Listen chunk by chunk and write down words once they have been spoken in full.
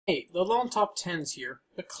Hey, the Lone Top 10s here.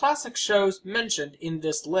 The classic shows mentioned in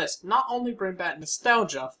this list not only bring back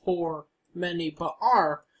nostalgia for many, but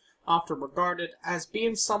are often regarded as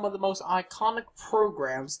being some of the most iconic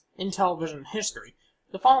programs in television history.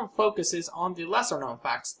 The following focuses on the lesser-known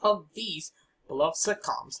facts of these beloved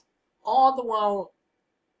sitcoms, all the while,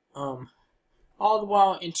 um, all the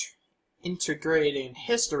while integrating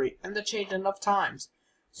history and the changing of times.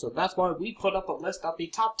 So that's why we put up a list of the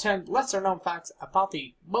top 10 lesser known facts about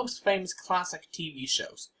the most famous classic TV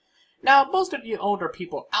shows. Now, most of you older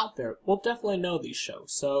people out there will definitely know these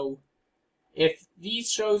shows, so if these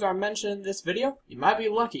shows are mentioned in this video, you might be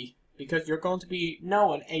lucky, because you're going to be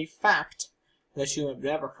knowing a fact that you have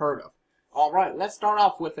never heard of. Alright, let's start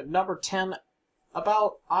off with number 10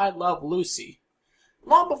 about I Love Lucy.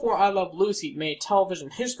 Long before I Love Lucy made television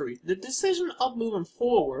history, the decision of moving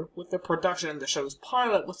forward with the production of the show's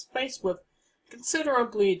pilot was faced with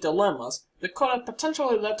considerably dilemmas that could have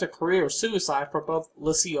potentially led to career suicide for both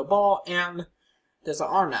Lucille Ball and Desi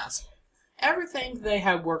Arnaz. Everything they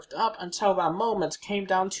had worked up until that moment came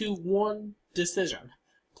down to one decision: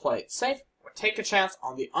 play it safe or take a chance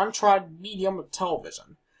on the untried medium of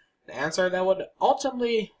television. The answer that would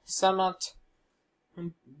ultimately cement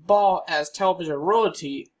Ball as television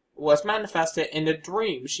royalty was manifested in a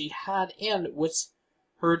dream she had in which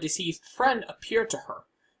her deceased friend appeared to her.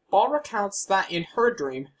 Ball recounts that in her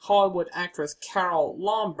dream, Hollywood actress Carole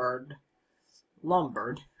Lombard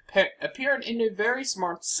appeared in a very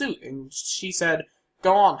smart suit, and she said,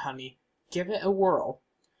 "Go on, honey, give it a whirl."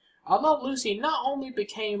 I Love Lucy not only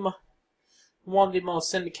became one of the most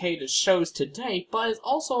syndicated shows to date, but is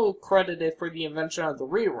also credited for the invention of the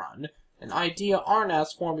rerun, an idea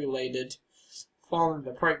Arnaz formulated following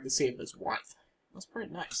the pregnancy of his wife. That's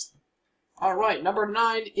pretty nice. Alright, number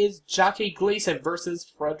 9 is Jackie Gleason vs.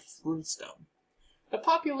 Fred Flintstone. The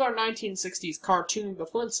popular 1960s cartoon The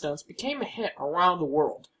Flintstones became a hit around the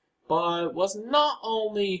world, but was not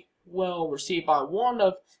only well received by one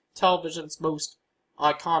of television's most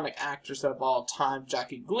iconic actors of all time,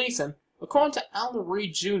 Jackie Gleason. According to Alan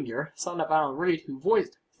Reed Jr., son of Alan Reed, who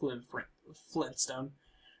voiced Flintstone,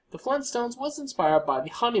 The Flintstones was inspired by the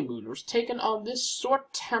Honeymooners, taking on this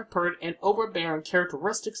short-tempered and overbearing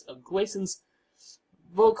characteristics of Gleason's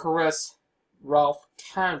vocalist Ralph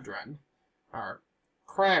Cramden.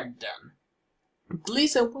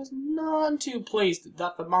 Gleason was none too pleased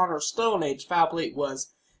that the modern Stone Age family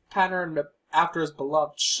was patterned after his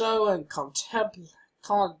beloved show and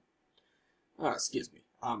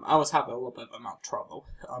I was having a little bit of mouth trouble.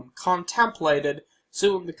 Contemplated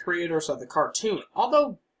suing the creators of the cartoon,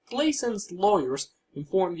 although Gleason's lawyers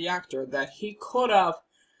informed the actor that he could have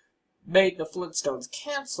made the Flintstones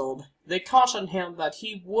cancelled. They cautioned him that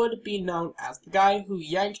he would be known as the guy who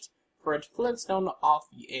yanked Fred Flintstone off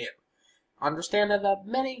the air. Understanding that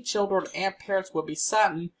many children and parents would be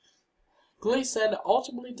saddened, Gleason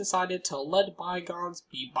ultimately decided to let bygones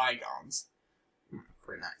be bygones.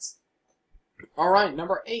 Pretty nice. Alright,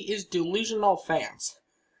 number 8 is Delusional Fans.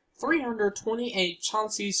 328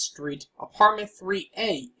 Chauncey Street, Apartment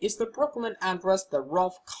 3A, is the Brooklyn address that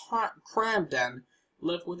Ralph Cramden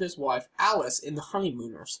lived with his wife Alice in The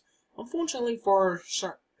Honeymooners. Unfortunately for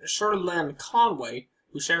Sherlyn Conway,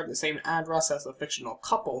 who shared the same address as the fictional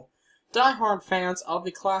couple, die-hard fans of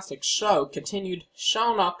the classic show continued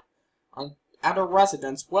showing up at her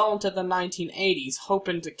residence well into the 1980s,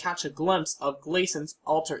 hoping to catch a glimpse of Gleason's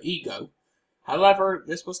alter ego. However,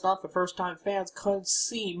 this was not the first time fans could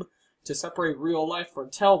seem to separate real life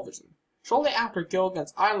from television. Shortly after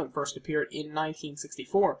Gilligan's Island first appeared in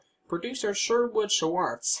 1964, producer Sherwood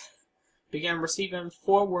Schwartz began receiving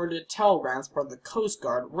forwarded telegrams from the Coast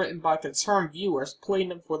Guard written by concerned viewers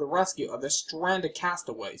pleading for the rescue of the stranded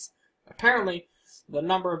castaways. Apparently, the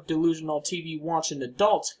number of delusional TV-watching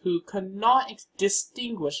adults who could not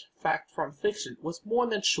distinguish fact from fiction was more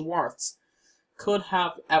than Schwartz could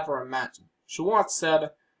have ever imagined. Schwartz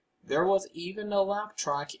said, "There was even a laugh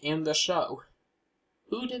track in the show.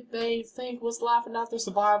 Who did they think was laughing at the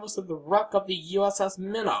survivors of the wreck of the USS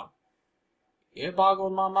Minnow? It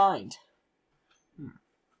boggled my mind."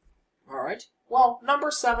 Alright, well,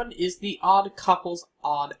 number 7 is The Odd Couple's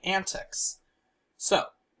Odd Antics. So,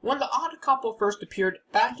 when The Odd Couple first appeared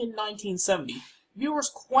back in 1970, viewers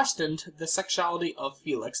questioned the sexuality of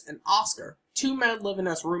Felix and Oscar, two men living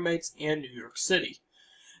as roommates in New York City.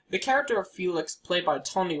 The character of Felix, played by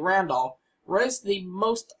Tony Randall, raised the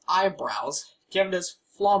most eyebrows, given his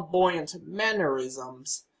flamboyant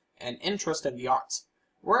mannerisms and interest in the arts.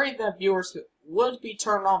 Worried that viewers would be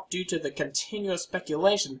turned off due to the continuous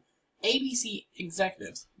speculation, ABC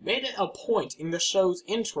executives made it a point in the show's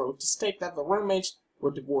intro to state that the roommates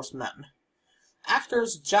were divorced men.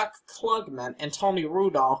 Actors Jack Klugman and Tony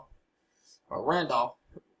Randolph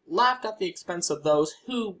laughed at the expense of those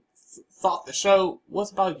who thought the show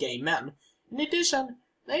was about gay men. In addition,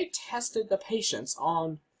 they tested the patience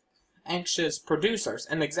on anxious producers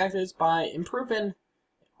and executives by improvising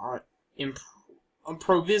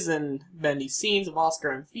many scenes of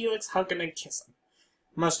Oscar and Felix hugging and kissing,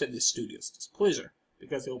 much to the studio's displeasure,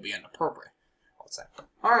 because it will be inappropriate, I would say.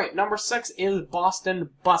 Alright, number 6 is Boston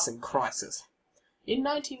busing crisis. In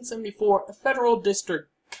 1974, a federal district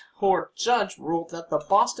court judge ruled that the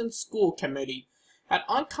Boston School Committee had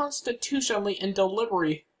unconstitutionally and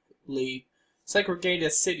deliberately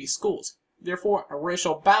segregated city schools. Therefore, a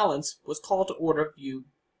racial balance was called to order view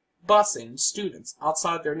busing students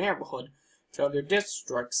outside their neighborhood to other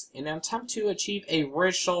districts in an attempt to achieve a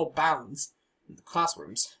racial balance in the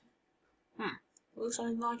classrooms. Looks like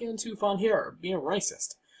I'm not getting too fun here, being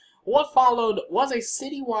racist. What followed was a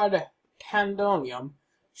citywide pandemonium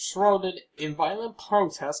shrouded in violent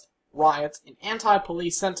protest, riots, and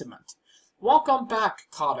anti-police sentiment. Welcome Back,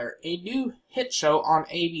 Kotter, a new hit show on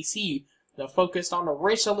ABC that focused on a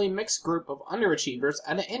racially mixed group of underachievers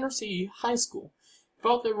at an inner-city high school,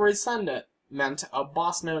 felt the resentment of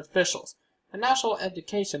Boston officials. The National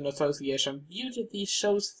Education Association viewed the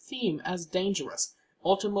show's theme as dangerous,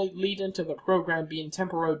 ultimately leading to the program being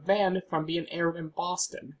temporarily banned from being aired in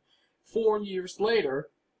Boston. 4 years later,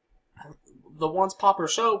 the once popular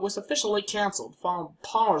show was officially cancelled following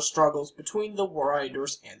power struggles between the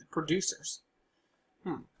writers and the producers.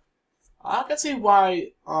 I can see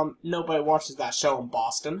why nobody watches that show in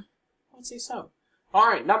Boston. I'd say so.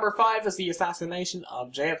 Alright, number 5 is the assassination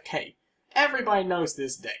of JFK. Everybody knows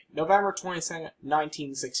this day, November 22nd,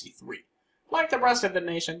 1963. Like the rest of the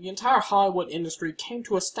nation, the entire Hollywood industry came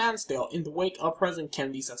to a standstill in the wake of President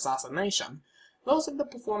Kennedy's assassination. Those in the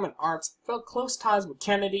performing arts felt close ties with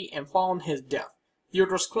Kennedy and following his death.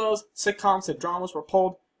 Theaters closed, sitcoms and dramas were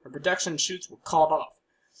pulled, and production shoots were called off.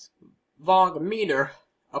 Vaughn Meader,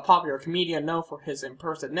 a popular comedian known for his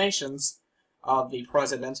impersonations of the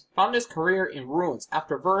president, found his career in ruins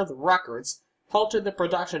after Verve Records halted the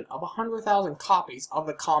production of 100,000 copies of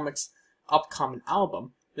the comic's upcoming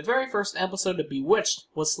album. The very first episode of Bewitched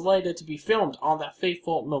was slated to be filmed on that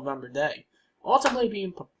fateful November day, ultimately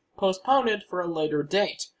being postponed for a later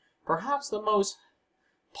date. Perhaps the most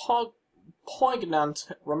poignant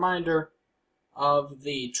reminder of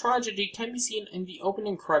the tragedy can be seen in the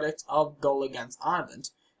opening credits of Gilligan's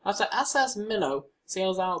Island. As the SS Minnow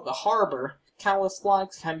sails out of the harbor, countless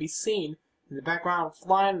flags can be seen in the background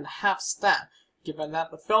flying in half-staff, given that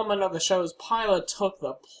the filming of the show's pilot took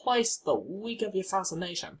place the week of the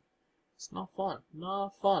assassination. It's not fun.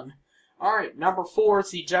 Not fun. Alright, number 4 is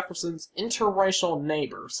the Jeffersons' interracial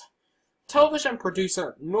neighbors. Television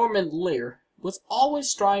producer Norman Lear was always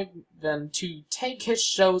striving to take his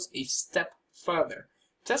shows a step further,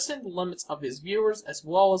 testing the limits of his viewers as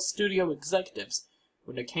well as studio executives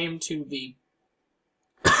when it came to the...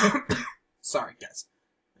 Sorry, guys.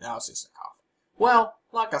 That was just a cough. Well,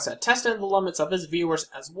 like I said, testing the limits of his viewers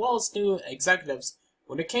as well as studio executives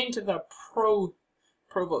when it came to the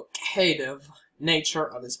provocative nature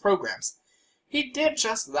of his programs. He did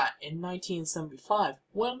just that in 1975,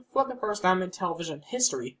 when, for the first time in television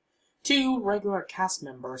history, 2 regular cast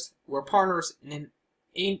members were partners in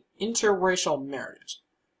an interracial marriage.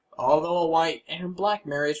 Although a white and black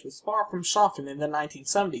marriage was far from shocking in the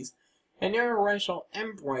 1970s, an interracial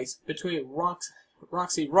embrace between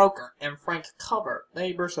Roxy Roker and Frank Cover,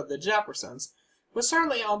 neighbors of the Jeffersons, was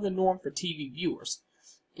certainly out of the norm for TV viewers.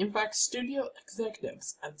 In fact, studio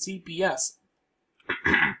executives at CBS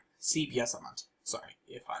sorry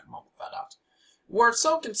if I mumbled that out, were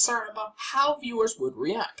so concerned about how viewers would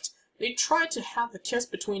react. They tried to have the kiss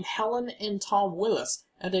between Helen and Tom Willis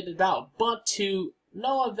edited out, but to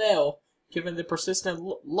no avail given the persistent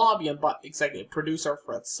lobbying by executive producer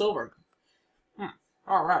Fred Silverman.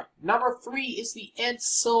 Alright, number 3 is the Ed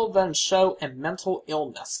Sullivan Show and mental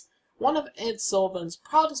illness. One of Ed Sullivan's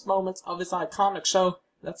proudest moments of his iconic show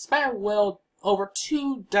that spanned well over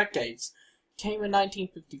 2 decades came in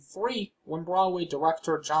 1953 when Broadway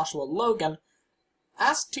director Joshua Logan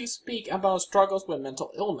asked to speak about his struggles with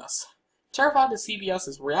mental illness. Terrified of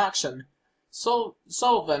CBS's reaction,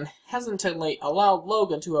 Sullivan hesitantly allowed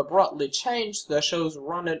Logan to abruptly change the show's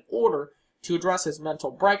run in order to address his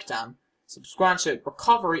mental breakdown, subsequent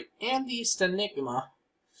recovery, and the stigma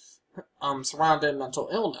surrounding mental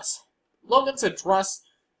illness. Logan's address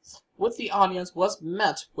with the audience was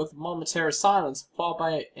met with momentary silence, followed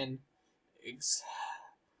by an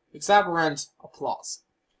exuberant applause.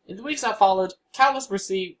 In the weeks that followed, CBS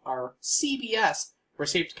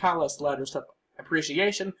received countless letters of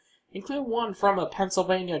appreciation including one from a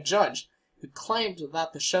Pennsylvania judge who claimed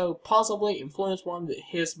that the show possibly influenced one of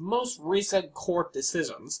his most recent court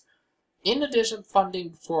decisions. In addition,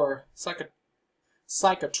 funding for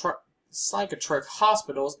psychiatric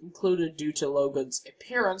hospitals included due to Logan's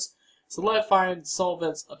appearance, solidifying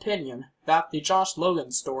Sullivan's opinion that the Josh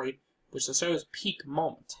Logan story was the show's peak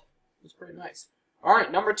moment. It was pretty nice.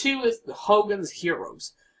 Alright, number 2 is The Hogan's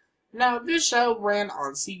Heroes. Now, this show ran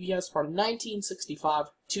on CBS from 1965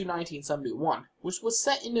 to 1971, which was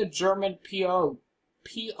set in a German POW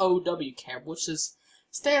camp, which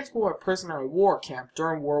stands for a prisoner of war camp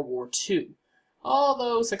during World War II.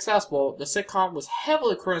 Although successful, the sitcom was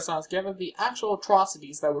heavily criticized given the actual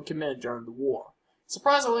atrocities that were committed during the war.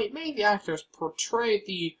 Surprisingly, many of the actors portrayed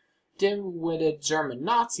the dim-witted German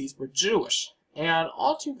Nazis were Jewish, and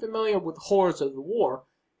all too familiar with the horrors of the war,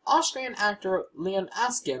 Austrian actor Leon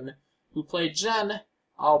Askin, who played General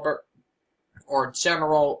Albert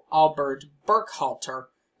Burkhalter,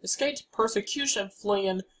 escaped persecution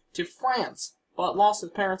fleeing to France, but lost his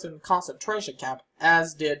parents in a concentration camp,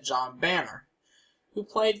 as did John Banner, who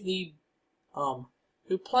played the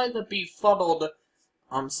befuddled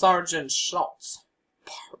Sergeant Schultz.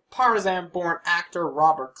 Partisan-born actor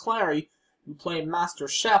Robert Clary, who played Master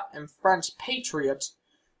Chef and French patriot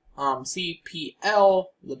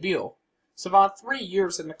C.P.L. Labille, survived 3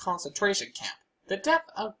 years in the concentration camp. The death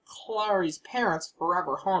of Clary's parents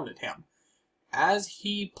forever haunted him. As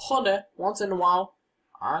he put it once in a while,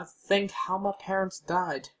 "I think how my parents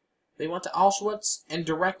died. They went to Auschwitz and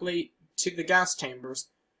directly to the gas chambers.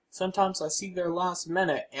 Sometimes I see their last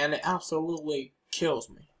minute and it absolutely kills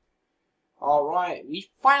me." Alright, we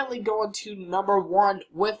finally go into number 1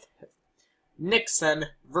 with Nixon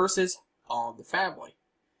versus All in the Family.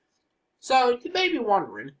 So, you may be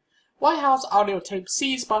wondering, White House audio tape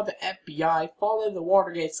seized by the FBI following the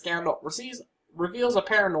Watergate scandal reveals a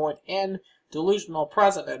paranoid and delusional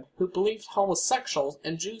president who believed homosexuals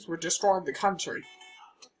and Jews were destroying the country.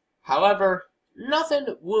 However,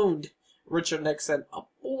 nothing wounded Richard Nixon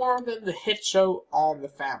more than the hit show All in the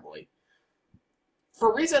Family.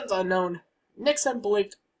 For reasons unknown, Nixon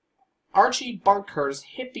believed Archie Bunker's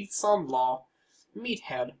hippie son-in-law,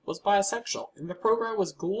 Meathead, was bisexual, and the program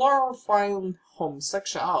was glorifying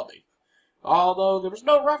homosexuality, although there was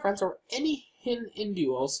no reference or any hint in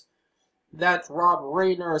duels that Rob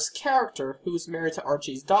Reiner's character, who was married to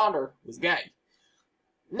Archie's daughter, was gay.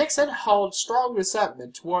 Nixon held strong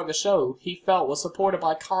resentment toward the show he felt was supported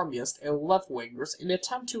by communists and left-wingers in an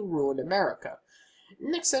attempt to ruin America.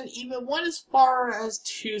 Nixon even went as far as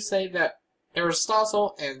to say that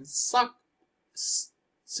Aristotle and Socrates'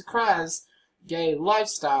 gay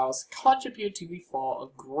lifestyles contribute to the fall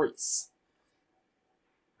of Greece.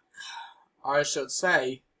 I should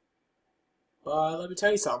say, but let me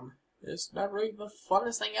tell you something, it's not really the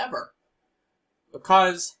funnest thing ever.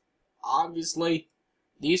 Because, obviously,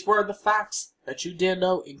 these were the facts that you didn't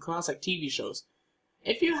know in classic TV shows.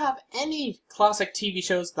 If you have any classic TV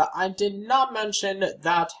shows that I did not mention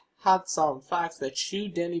that had some facts that you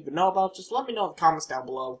didn't even know about, just let me know in the comments down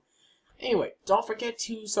below. Anyway, don't forget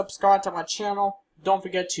to subscribe to my channel. Don't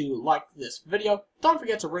forget to like this video. Don't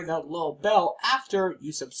forget to ring that little bell after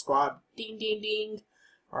you subscribe. Ding, ding, ding.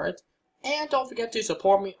 Alright. And don't forget to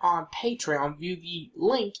support me on Patreon. View the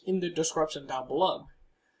link in the description down below.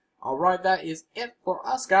 Alright, that is it for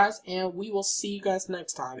us, guys. And we will see you guys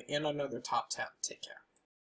next time in another Top 10. Take care.